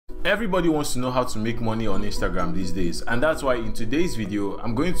Everybody wants to know how to make money on Instagram these days, and that's why in today's video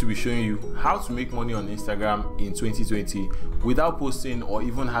I'm going to be showing you how to make money on Instagram in 2020 without posting or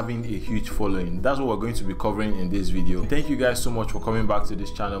even having a huge following. That's what we're going to be covering in this video. Thank you guys so much for coming back to this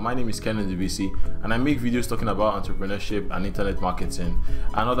channel. My name is Ndubisi and I make videos talking about entrepreneurship and internet marketing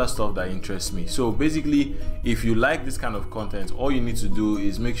and other stuff that interests me. So basically, if you like this kind of content, all you need to do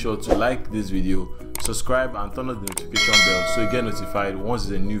is make sure to like this video, subscribe and turn on the notification bell so you get notified once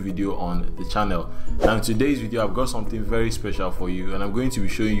there's a new video on the channel. Now in today's video I've got something very special for you, and I'm going to be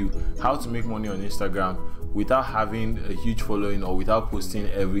showing you how to make money on Instagram without having a huge following or without posting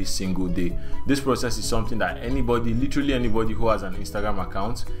every single day. This process is something that anybody, literally anybody who has an Instagram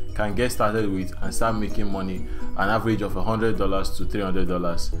account can get started with and start making money, an average of $100 to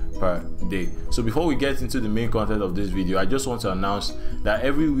 $300 per day. So before we get into the main content of this video, I just want to announce that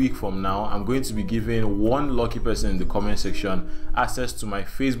every week from now I'm going to be giving one lucky person in the comment section access to my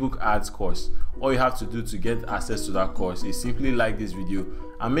Facebook ads course. All you have to do to get access to that course is simply like this video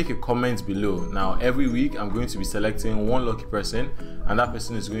and make a comment below. Now every week I'm going to be selecting one lucky person, and that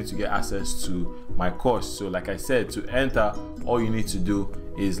person is going to get access to my course. So like I said, to enter, all you need to do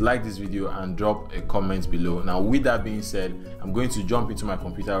is like this video and drop a comment below. Now with that being said, I'm going to jump into my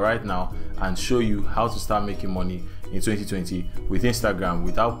computer right now and show you how to start making money in 2020 with Instagram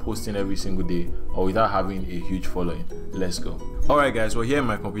without posting every single day or without having a huge following. Let's go. Alright guys, we're here on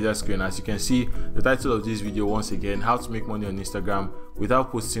my computer screen. As you can see, the title of this video once again, how to make money on Instagram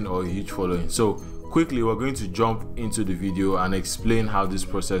without posting or a huge following. So quickly, we're going to jump into the video and explain how this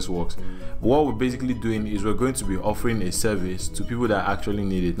process works. What we're basically doing is we're going to be offering a service to people that actually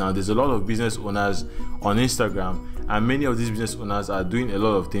need it. Now there's a lot of business owners on Instagram, and many of these business owners are doing a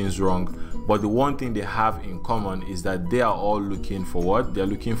lot of things wrong, but the one thing they have in common is that they are all looking for what? They're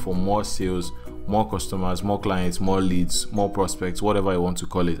looking for more sales, more customers, more clients, more leads, more prospects, whatever you want to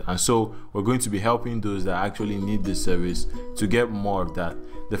call it. And so we're going to be helping those that actually need this service to get more of that.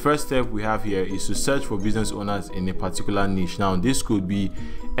 The first step we have here is to search for business owners in a particular niche. Now this could be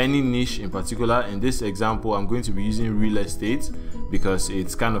any niche in particular. In this example, I'm going to be using real estate because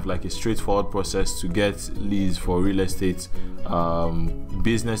it's kind of like a straightforward process to get leads for real estate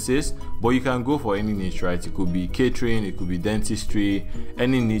businesses, but you can go for any niche, right? It could be catering, it could be dentistry,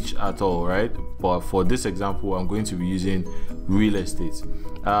 any niche at all, right? But for this example, I'm going to be using real estate.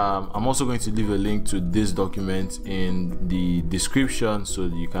 I'm also going to leave a link to this document in the description so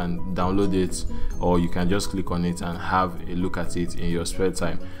that you can download it, or you can just click on it and have a look at it in your spare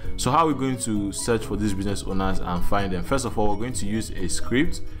time. So how are we going to search for these business owners and find them? First of all, we're going to use a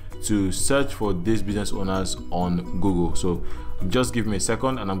script to search for these business owners on Google. So just give me a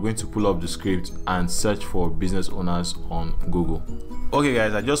second and I'm going to pull up the script and search for business owners on Google. Okay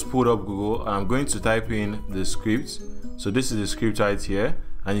guys, I just pulled up Google and I'm going to type in the script. So this is the script right here,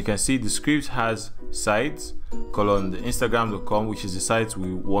 and you can see the script has sites colon the instagram.com, which is the site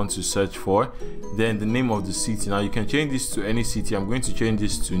we want to search for, then the name of the city. Now you can change this to any city. I'm going to change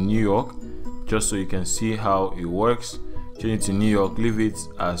this to New York just so you can see how it works. Change it to New York, leave it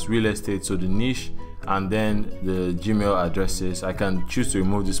as real estate, so the niche, and then the Gmail addresses. I can choose to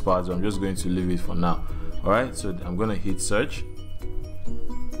remove this part, so I'm just going to leave it for now. Alright, so I'm going to hit search,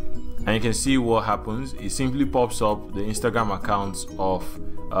 and you can see what happens. It simply pops up the Instagram accounts of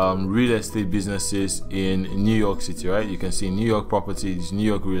real estate businesses in New York City, right? You can see New York Properties, New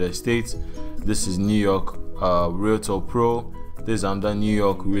York Real Estate. This is New York Realtor Pro. This is under New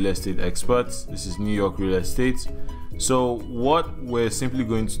York Real Estate Experts. This is New York Real Estate. So what we're simply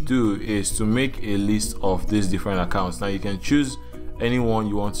going to do is to make a list of these different accounts. Now you can choose any one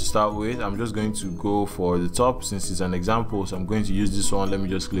you want to start with. I'm just going to go for the top since it's an example, so I'm going to use this one. Let me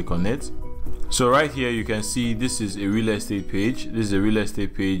just click on it. So right here you can see this is a real estate page. This is a real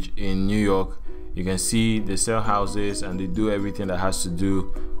estate page in New York. You can see they sell houses and they do everything that has to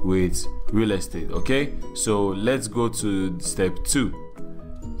do with real estate. Okay, so let's go to step 2.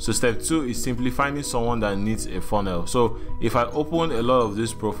 So step 2 is simply finding someone that needs a funnel. So if I open a lot of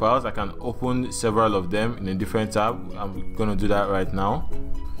these profiles, I can open several of them in a different tab. I'm gonna do that right now.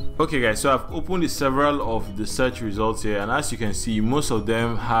 Okay guys, so I've opened several of the search results here, and as you can see, most of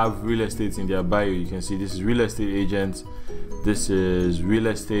them have real estate in their bio. You can see this is real estate agent, this is real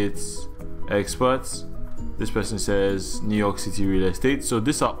estate experts, this person says New York City real estate. So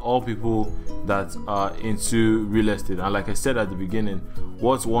these are all people that are into real estate, and like I said at the beginning,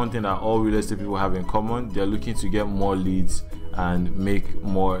 what's one thing that all real estate people have in common? They're looking to get more leads and make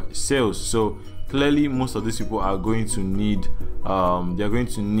more sales. So clearly most of these people are going to need they're going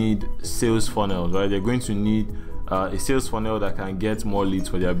to need sales funnels, right? They're going to need a sales funnel that can get more leads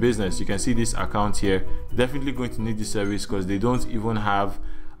for their business. You can see this account here, definitely going to need this service because they don't even have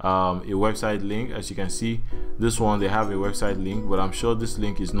a website link. As you can see, this one, they have a website link, but I'm sure this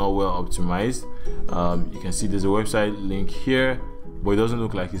link is not well optimized. You can see there's a website link here, but it doesn't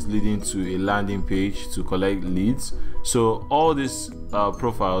look like it's leading to a landing page to collect leads. So all these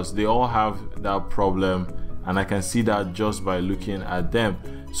profiles, they all have that problem, and I can see that just by looking at them.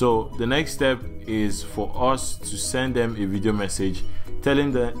 So the next step is for us to send them a video message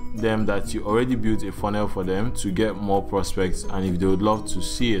telling them that you already built a funnel for them to get more prospects, and if they would love to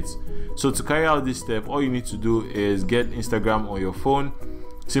see it. So to carry out this step, all you need to do is get Instagram on your phone.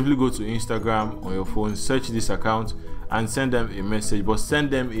 Simply go to Instagram on your phone, search this account, and send them a message, but send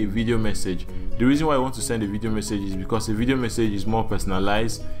them a video message. The reason why I want to send a video message is because a video message is more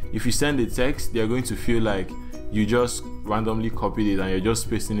personalized. If you send a text, they're going to feel like you just randomly copied it and you're just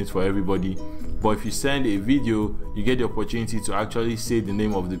pasting it for everybody. But if you send a video, you get the opportunity to actually say the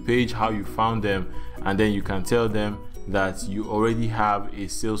name of the page, how you found them, and then you can tell them that you already have a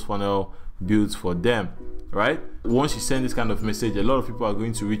sales funnel built for them, right? Once you send this kind of message, a lot of people are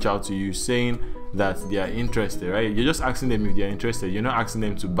going to reach out to you saying that they are interested, right? You're just asking them if they're interested. You're not asking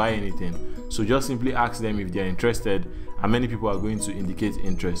them to buy anything. So just simply ask them if they're interested, and many people are going to indicate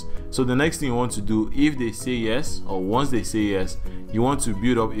interest. So the next thing you want to do, if they say yes, or once they say yes, you want to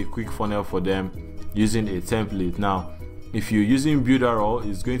build up a quick funnel for them using a template. Now, if you're using Builderall,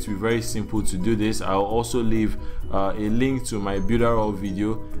 it's going to be very simple to do this. I'll also leave a link to my Builderall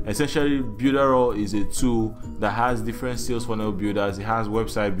video. Essentially, Builderall is a tool that has different sales funnel builders. It has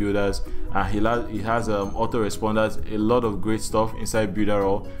website builders, and it has autoresponders, a lot of great stuff inside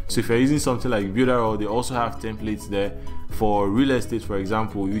Builderall. So if you're using something like Builderall, they also have templates there for real estate, for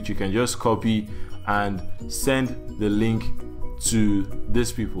example, which you can just copy and send the link to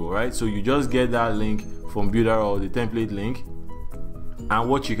these people, right? So you just get that link from Builderall, the template link, and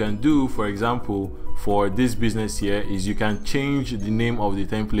what you can do, for example, for this business here, is you can change the name of the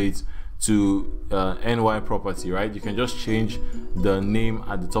template to NY property, right? You can just change the name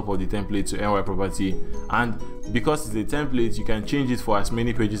at the top of the template to NY property, and because it's a template, you can change it for as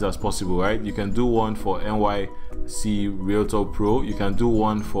many pages as possible, right? You can do one for NYC Realtor Pro, you can do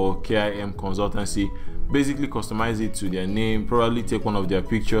one for KIM Consultancy. Basically customize it to their name, probably take one of their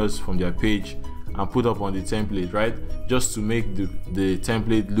pictures from their page and put up on the template, right? Just to make the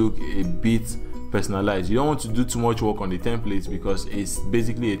template look a bit personalized. You don't want to do too much work on the templates because it's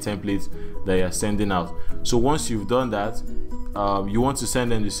basically a template that you're sending out. So once you've done that, you want to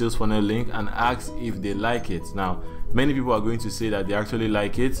send them the sales funnel link and ask if they like it. Now, many people are going to say that they actually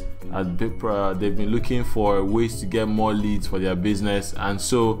like it, and they've been looking for ways to get more leads for their business, and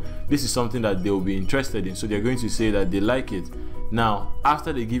so this is something that they'll be interested in. So they're going to say that they like it. Now,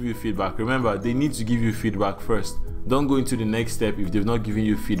 after they give you feedback, remember, they need to give you feedback first. Don't go into the next step if they've not given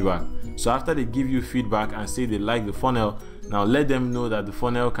you feedback. So after they give you feedback and say they like the funnel, now let them know that the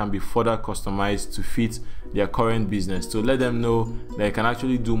funnel can be further customized to fit their current business. So let them know that you can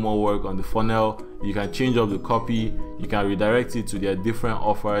actually do more work on the funnel. You can change up the copy, you can redirect it to their different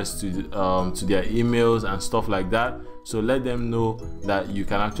offers, to their emails and stuff like that. So let them know that you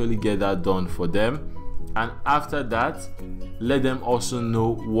can actually get that done for them. And after that, let them also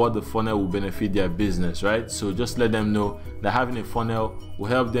know what the funnel will benefit their business, right? So just let them know that having a funnel will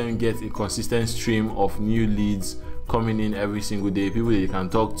help them get a consistent stream of new leads coming in every single day, people that you can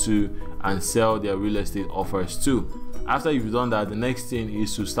talk to and sell their real estate offers to. After you've done that, the next thing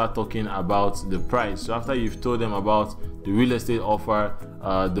is to start talking about the price. So after you've told them about the real estate offer,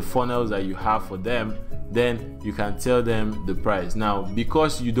 the funnels that you have for them, then you can tell them the price. Now,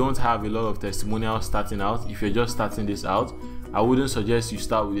 because you don't have a lot of testimonials starting out, if you're just starting this out, I wouldn't suggest you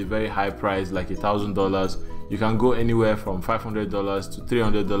start with a very high price like $1,000. You can go anywhere from $500 to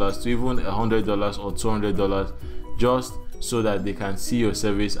 $300 to even $100 or $200, just so that they can see your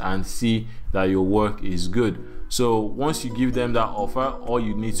service and see that your work is good. So once you give them that offer, all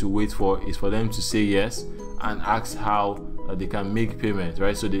you need to wait for is for them to say yes and ask how they can make payment,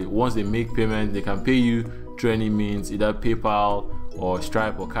 right? So once they make payment, they can pay you through any means, either PayPal or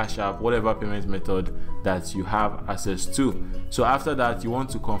Stripe or Cash App, whatever payment method that you have access to. So after that, you want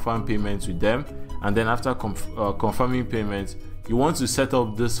to confirm payment with them, and then after confirming payment, you want to set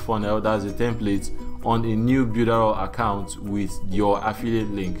up this funnel, that's a template, on a new Builderall account with your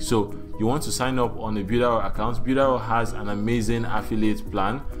affiliate link. So you want to sign up on a Builderall account. Builderall has an amazing affiliate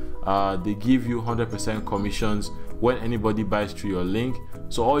plan. They give you 100% commissions when anybody buys through your link.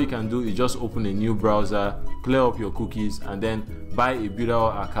 So all you can do is just open a new browser, clear up your cookies, and then buy a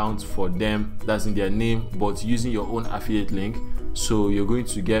Builderall account for them that's in their name but using your own affiliate link. So you're going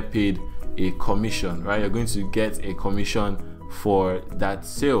to get paid a commission, right? You're going to get a commission for that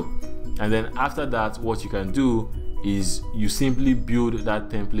sale. And then after that, what you can do is you simply build that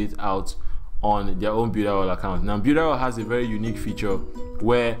template out on their own Builderall account. Now Builderall has a very unique feature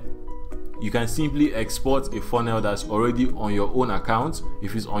where you can simply export a funnel that's already on your own account.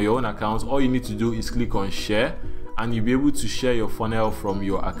 If it's on your own account, all you need to do is click on share, and you'll be able to share your funnel from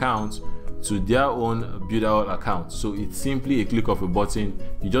your account to their own Builderall account. So it's simply a click of a button.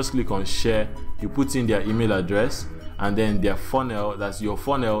 You just click on share, you put in their email address, and then their funnel, that's your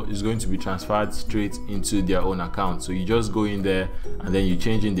funnel, is going to be transferred straight into their own account. So you just go in there and then you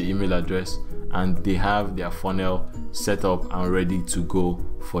change in the email address, and they have their funnel set up and ready to go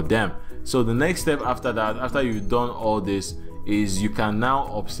for them. So the next step after that, after you've done all this, is you can now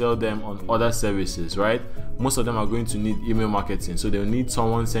upsell them on other services, right? Most of them are going to need email marketing, so they'll need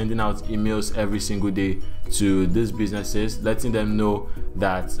someone sending out emails every single day to these businesses, letting them know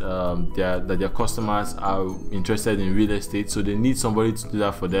that their customers are interested in real estate. So they need somebody to do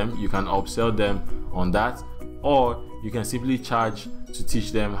that for them. You can upsell them on that, or you can simply charge to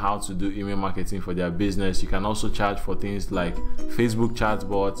teach them how to do email marketing for their business. You can also charge for things like Facebook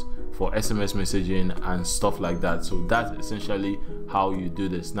chatbots, for SMS messaging and stuff like that. So that's essentially how you do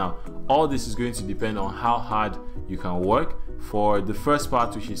this. Now all this is going to depend on how hard you can work. For the first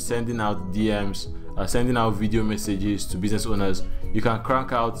part, which is sending out DMs, sending out video messages to business owners, you can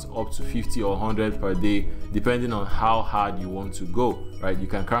crank out up to 50 or 100 per day, depending on how hard you want to go, right? You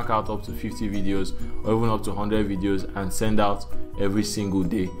can crank out up to 50 videos or even up to 100 videos and send out every single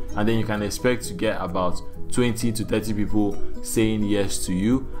day, and then you can expect to get about 20 to 30 people saying yes to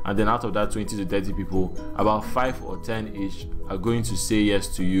you, and then out of that 20 to 30 people, about 5 or 10 each are going to say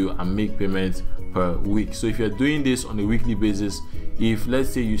yes to you and make payments per week. So if you're doing this on a weekly basis, if let's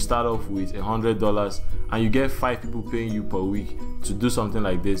say you start off with $100 and you get 5 people paying you per week to do something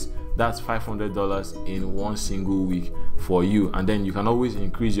like this, that's $500 in one single week for you. And then you can always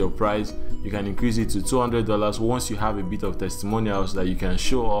increase your price. You can increase it to $200 once you have a bit of testimonials that you can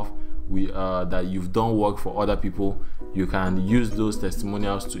show off that you've done work for other people. You can use those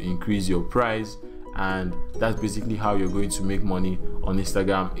testimonials to increase your price, and that's basically how you're going to make money on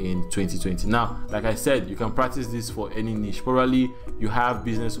Instagram in 2020. Now, like I said, you can practice this for any niche. Probably you have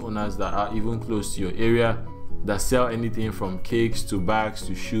business owners that are even close to your area that sell anything from cakes to bags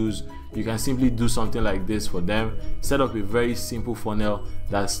to shoes. You can simply do something like this for them. Set up a very simple funnel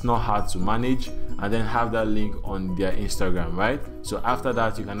that's not hard to manage, and then have that link on their Instagram, right? So after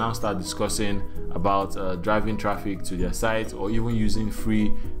that, you can now start discussing about driving traffic to their site, or even using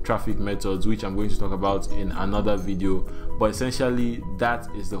free traffic methods, which I'm going to talk about in another video. But essentially, that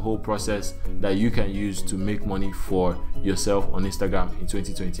is the whole process that you can use to make money for yourself on Instagram in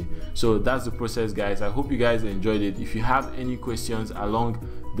 2020. So that's the process, guys. I hope you guys enjoyed it. If you have any questions along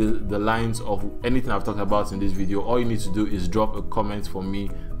the lines of anything I've talked about in this video, all you need to do is drop a comment for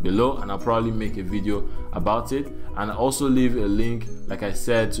me below, and I'll probably make a video about it. And I'll also leave a link, like I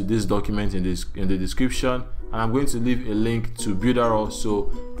said, to this document in the description, and I'm going to leave a link to Builderall.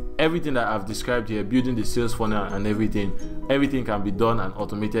 So everything that I've described here, building the sales funnel and everything can be done and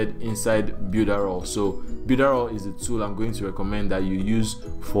automated inside Builderall. So Builderall is the tool I'm going to recommend that you use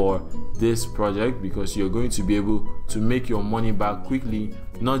for this project, because you're going to be able to make your money back quickly,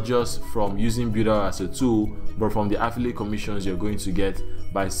 not just from using Builderall as a tool, but from the affiliate commissions you're going to get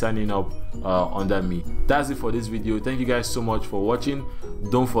by signing up under me. That's it for this video. Thank you guys so much for watching.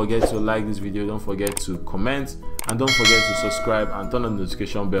 Don't forget to like this video, don't forget to comment, and don't forget to subscribe and turn on the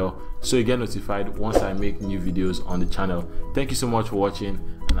notification bell so you get notified once I make new videos on the channel. Thank you so much for watching,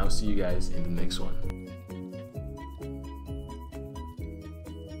 and I'll see you guys in the next one.